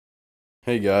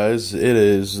Hey guys, it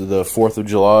is the 4th of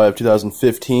July of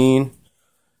 2015,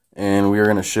 and we are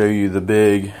going to show you the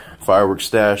big fireworks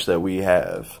stash that we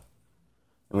have.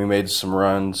 And we made some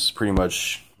runs pretty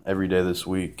much every day this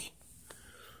week.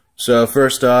 So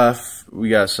first off, we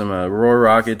got some Roar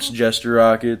rockets, Jester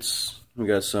rockets, we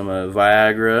got some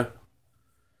Viagra,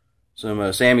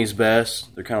 some Sammy's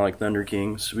Best, they're kind of like Thunder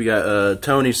Kings. We got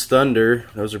Tony's Thunder,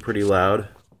 those are pretty loud.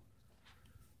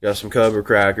 Got some Cobra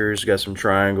Crackers, got some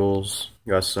Triangles,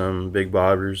 got some Big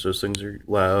Bobbers, those things are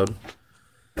loud.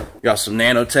 Got some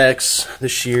Nanotechs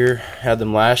this year, had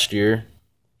them last year.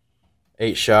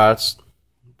 8 shots,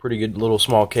 pretty good little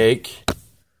small cake.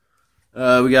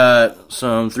 We got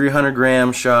some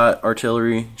 300-gram shot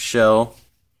artillery shell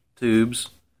tubes.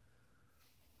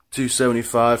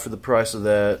 $2.75 for the price of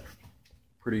that.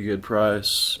 Pretty good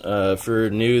price. For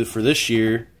this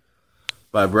year,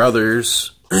 by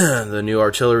Brothers, the new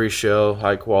artillery shell,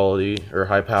 high quality or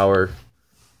high power,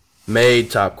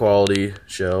 made top quality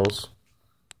shells.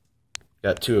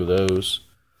 Got 2 of those.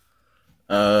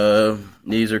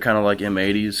 These are kind of like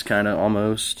M80s, kind of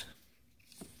almost.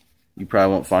 You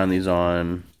probably won't find these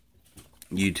on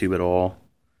YouTube at all.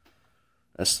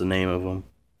 That's the name of them.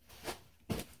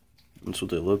 That's what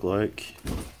they look like.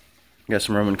 Got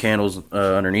some Roman candles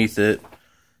underneath it.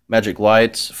 Magic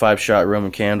lights, 5-shot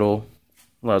Roman candle.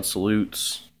 Loud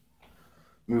salutes.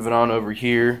 Moving on over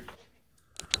here.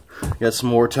 Got some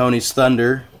more Tony's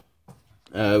Thunder.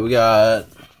 We got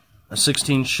a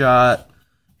 16-shot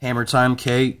Hammer Time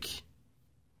cake.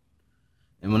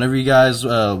 And whenever you guys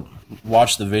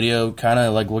watch the video, kind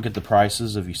of like look at the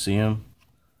prices if you see them.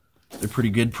 They're pretty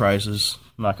good prices,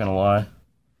 I'm not gonna lie.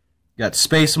 Got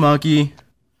Space Monkey.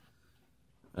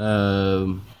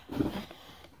 I'm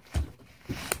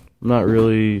not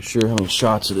really sure how many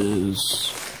shots it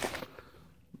is.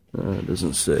 It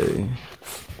doesn't say.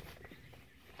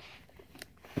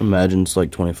 Imagine it's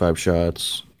like 25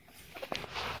 shots.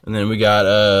 And then we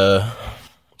got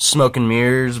Smoke and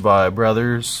Mirrors by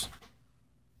Brothers.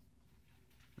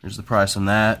 There's the price on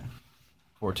that.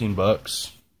 14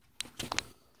 bucks.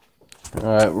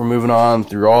 Alright, we're moving on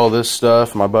through all this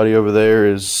stuff. My buddy over there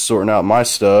is sorting out my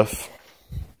stuff.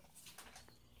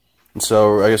 And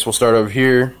so I guess we'll start over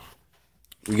here.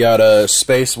 We got a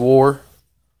Space War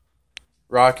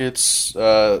rockets,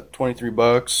 23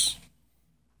 bucks.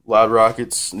 Loud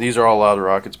rockets. These are all loud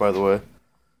rockets, by the way.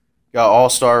 Got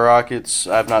All-Star rockets.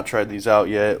 I have not tried these out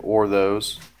yet, or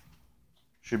those.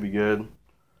 Should be good.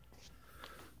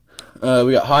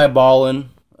 We got Highballin'.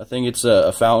 I think it's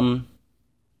a fountain.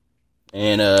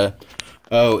 And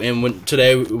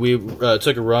today we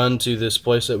took a run to this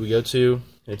place that we go to.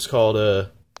 It's called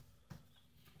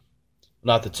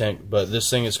not the tank, but this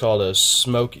thing is called a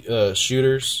Smoke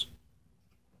Shooters.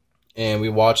 And we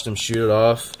watched them shoot it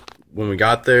off when we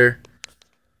got there.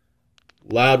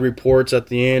 Loud reports at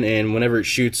the end, and whenever it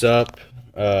shoots up,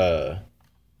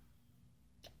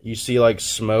 you see like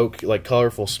smoke, like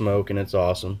colorful smoke, and it's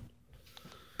awesome.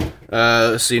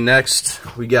 Let's see,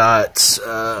 next we got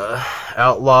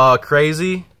Outlaw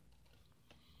Crazy.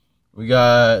 We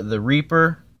got the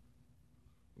Reaper.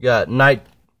 We got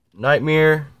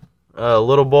Nightmare,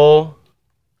 Little Bull,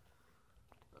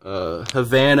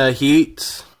 Havana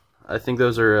Heat. I think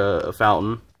those are a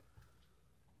fountain.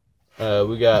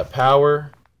 We got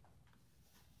Power,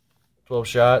 12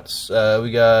 shots.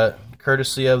 We got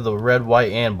courtesy of the Red,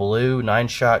 White, and Blue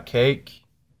 9-shot cake.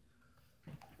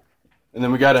 And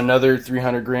then we got another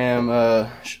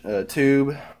 300-gram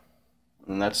tube.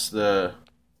 And that's the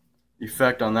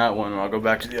effect on that one. I'll go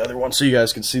back to the other one so you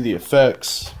guys can see the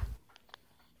effects.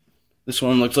 This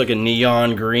one looks like a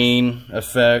neon green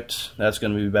effect. That's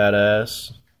going to be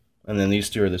badass. And then these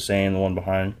 2 are the same, the one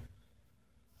behind.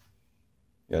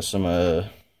 Got some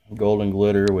golden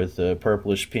glitter with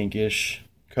purplish, pinkish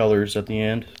colors at the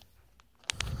end.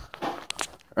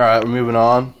 Alright, we're moving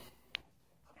on.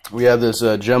 We have this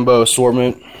jumbo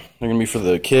assortment. They're going to be for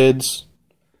the kids.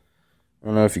 I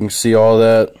don't know if you can see all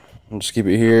that. I'll just keep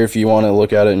it here. If you want to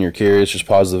look at it and you're curious, just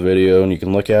pause the video and you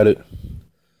can look at it.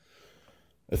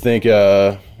 I think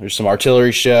there's some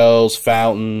artillery shells,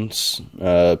 fountains,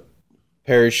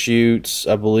 parachutes,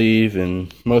 I believe,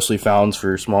 and mostly fountains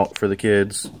for the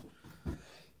kids.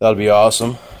 That'll be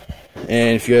awesome.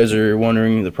 And if you guys are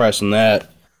wondering the price on that, I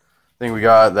think we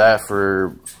got that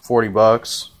for 40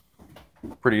 bucks.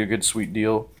 Pretty good, sweet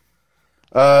deal.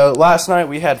 Last night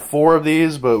we had 4 of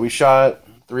these, but we shot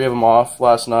 3 of them off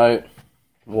last night.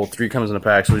 Well, 3 comes in a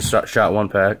pack, so we shot 1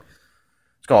 pack.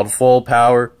 It's called Full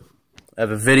Power. I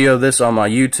have a video of this on my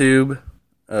YouTube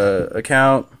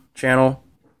channel,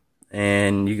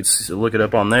 and you can look it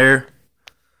up on there.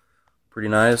 Pretty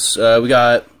nice. We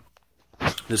got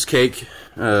This cake,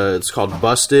 it's called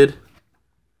Busted,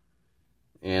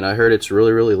 and I heard it's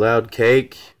really, really loud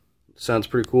cake. Sounds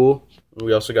pretty cool.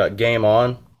 We also got Game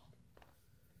On.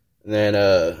 And then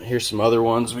here's some other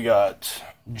ones. We got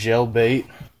Gel Bait.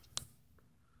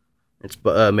 It's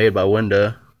made by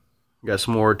Winda. We got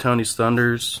some more Tony's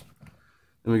Thunders.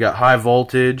 Then we got High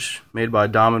Voltage, made by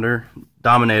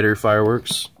Dominator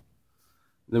Fireworks.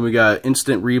 Then we got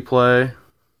Instant Replay.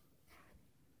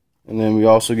 And then we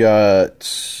also got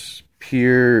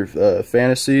Pure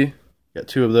Fantasy. Got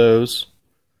 2 of those.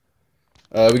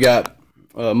 We got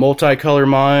Multicolor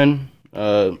Mine.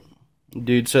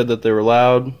 Dude said that they were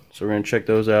loud, so we're going to check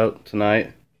those out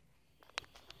tonight.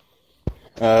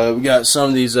 We got some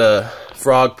of these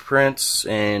Frog Prince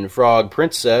and Frog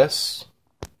Princess.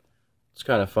 It's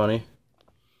kind of funny.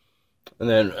 And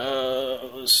then,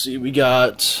 let's see, we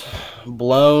got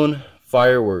Blown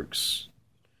Fireworks.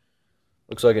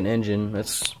 Looks like an engine.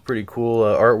 That's pretty cool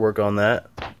artwork on that.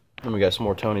 And we got some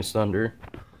more Tony's Thunder.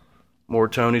 More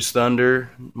Tony's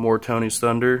Thunder. More Tony's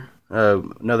Thunder.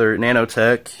 Another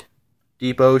Nanotech.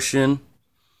 Deep Ocean.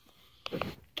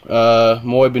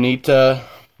 Muy Bonita.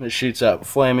 It shoots out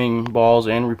flaming balls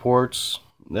and reports.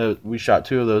 We shot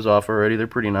 2 of those off already. They're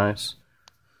pretty nice.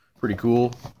 Pretty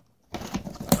cool.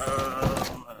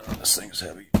 This thing's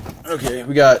heavy. Okay,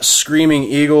 we got Screaming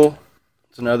Eagle.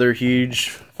 It's another huge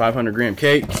 500 gram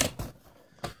cake.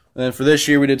 And then for this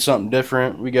year we did something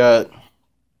different.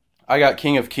 I got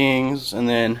King of Kings, and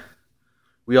then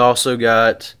we also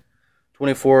got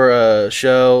 24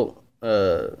 shell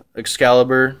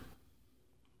Excalibur.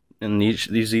 And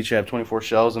these each have 24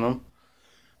 shells in them.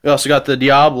 We also got the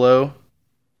Diablo.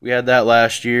 We had that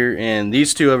last year. And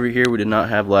these 2 over here we did not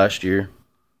have last year.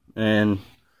 And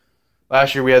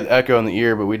last year we had the Echo in the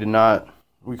ear, but we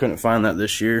couldn't find that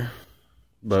this year.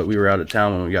 But we were out of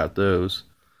town when we got those.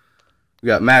 We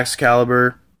got Max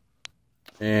Caliber.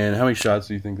 And how many shots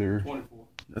do you think there are? 24.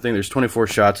 I think there's 24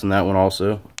 shots in that one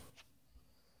also.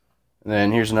 And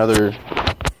then here's another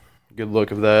good look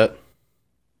of that.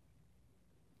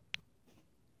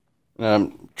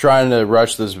 I'm trying to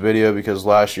rush this video because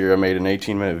last year I made an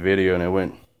 18-minute video and it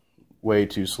went way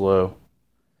too slow.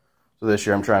 So this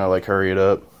year I'm trying to like hurry it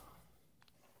up.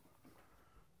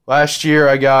 Last year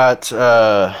I got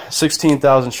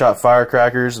 16,000 shot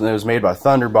firecrackers, and it was made by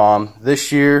Thunderbomb.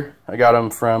 This year I got them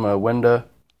from Winda.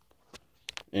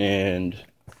 And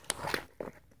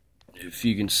if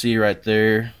you can see right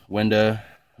there, Winda,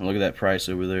 and look at that price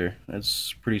over there.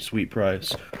 That's a pretty sweet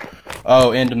price.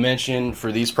 Oh, and to mention,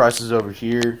 for these prices over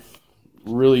here,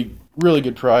 really, really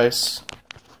good price.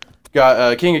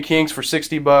 Got King of Kings for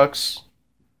 $60,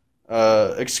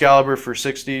 Excalibur for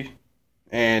 $60,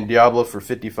 and Diablo for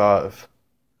 $55.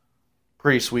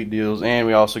 Pretty sweet deals. And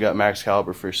we also got Max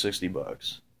Caliber for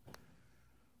 $60.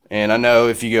 And I know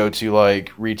if you go to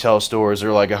like retail stores,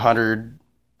 they're like $130,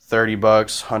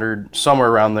 100, somewhere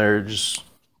around there, just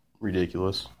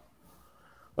ridiculous.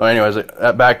 Well, anyways,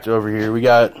 back to over here. We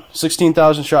got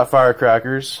 16,000 shot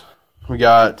firecrackers. We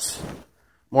got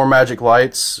more magic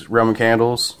lights, Roman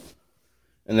candles.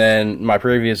 And then in my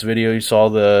previous video, you saw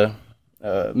the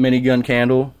minigun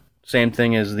candle. Same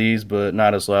thing as these, but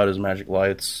not as loud as magic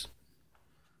lights.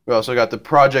 We also got the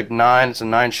Project 9. It's a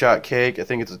 9-shot cake. I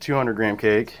think it's a 200 gram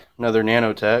cake. Another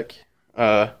Nanotech.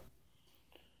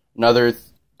 Another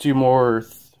two more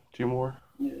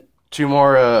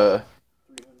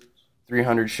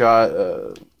 300 shot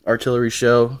artillery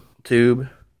shell tube.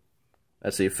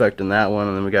 That's the effect in that one.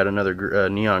 And then we got another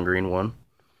neon green one.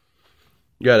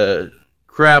 We got a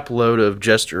crap load of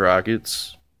Jester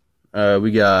rockets.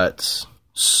 We got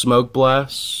Smoke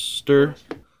Blaster.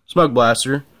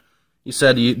 He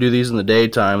said you do these in the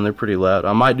daytime, and they're pretty loud.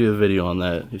 I might do a video on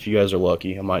that. If you guys are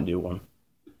lucky, I might do one.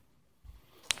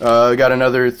 We got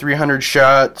another 300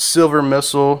 shot silver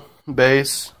missile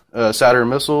base, Saturn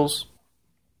missiles.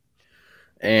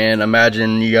 And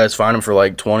imagine you guys find them for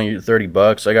like 20 to 30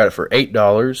 bucks. I got it for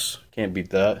 $8. Can't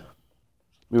beat that.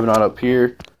 Moving on up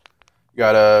here.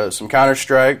 Got some Counter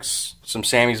Strikes, some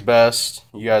Sammy's Best.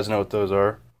 You guys know what those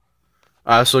are.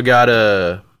 I also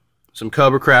got some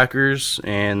Cobra Crackers,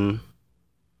 and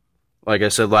like I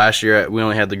said last year, we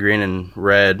only had the green and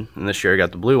red, and this year I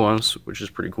got the blue ones, which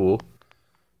is pretty cool.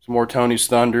 Some more Tony's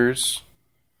Thunders.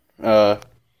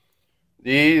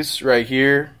 These right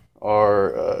here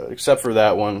are, except for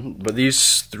that one, but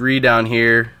these 3 down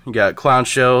here, you got clown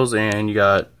shells, and you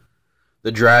got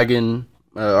the dragon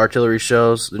artillery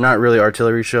shells. They're not really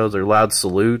artillery shells, they're loud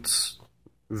salutes.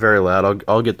 Very loud.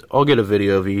 I'll get a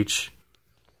video of each.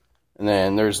 And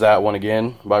then there's that one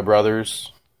again by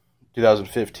Brothers,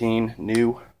 2015,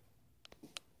 new.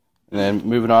 And then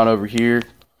moving on over here,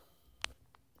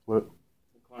 What?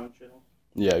 The climate channel.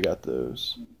 Yeah, I got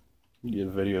those. You get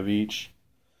a video of each.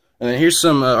 And then here's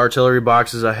some artillery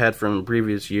boxes I had from the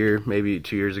previous year, maybe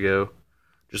 2 years ago.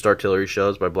 Just artillery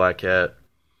shells by Black Cat.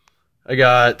 I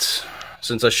got,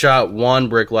 since I shot 1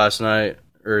 brick last night,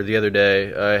 or the other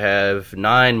day, I have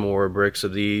 9 more bricks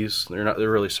of these. They're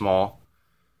really small.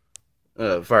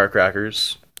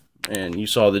 Firecrackers. And you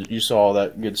saw all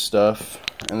that good stuff.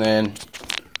 And then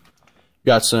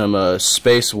got some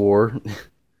Space War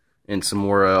and some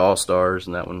more All-Stars,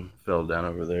 and that one fell down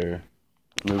over there.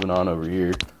 Moving on over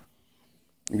here.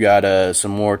 We got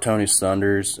some more Tony's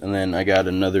Thunders, and then I got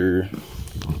another,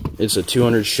 it's a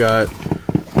 200 shot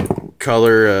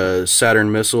color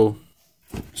Saturn missile.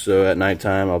 So at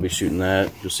nighttime I'll be shooting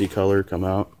that. You'll see color come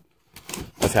out.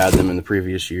 I've had them in the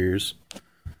previous years.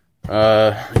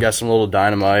 I got some little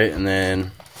dynamite, and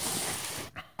then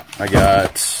I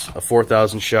got a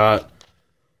 4,000 shot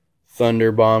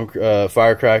Thunder Bomb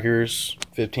firecrackers,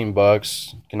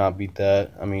 $15. Cannot beat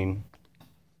that. I mean,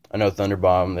 I know Thunder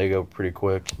Bomb, they go pretty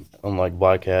quick, unlike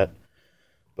Black Cat.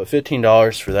 But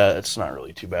 $15 for that, that's not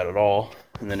really too bad at all.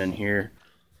 And then in here,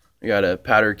 we got a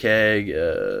powder keg,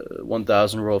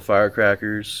 1,000 roll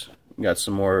firecrackers. We got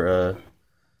some more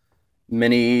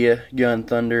mini gun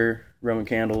Thunder Roman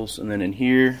candles. And then in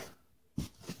here,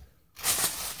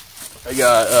 I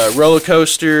got a roller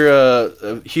coaster,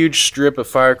 a huge strip of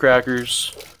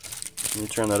firecrackers. Let me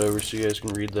turn that over so you guys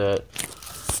can read that.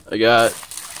 I got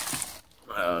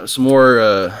some more,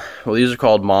 well, these are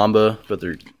called Mamba, but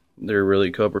they're really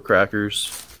Cobra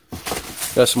crackers.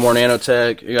 Got some more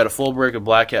Nanotech. I got a full brick of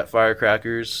Black Cat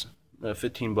firecrackers,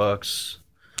 $15.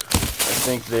 I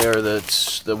think they are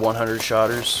the 100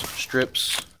 shotters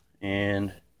strips,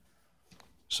 and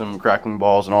some crackling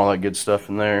balls and all that good stuff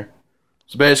in there.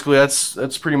 So basically,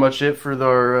 that's pretty much it for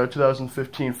our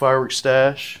 2015 fireworks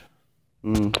stash.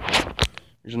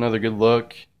 Here's another good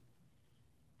look,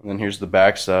 and then here's the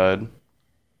back side.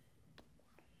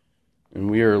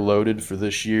 And we are loaded for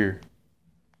this year.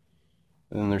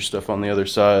 And then there's stuff on the other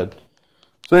side.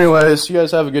 So anyways, you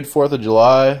guys have a good 4th of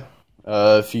July.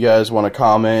 If you guys want to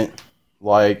comment,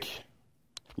 like,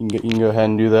 you can go ahead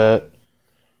and do that.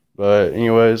 But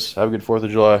anyways, have a good 4th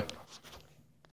of July.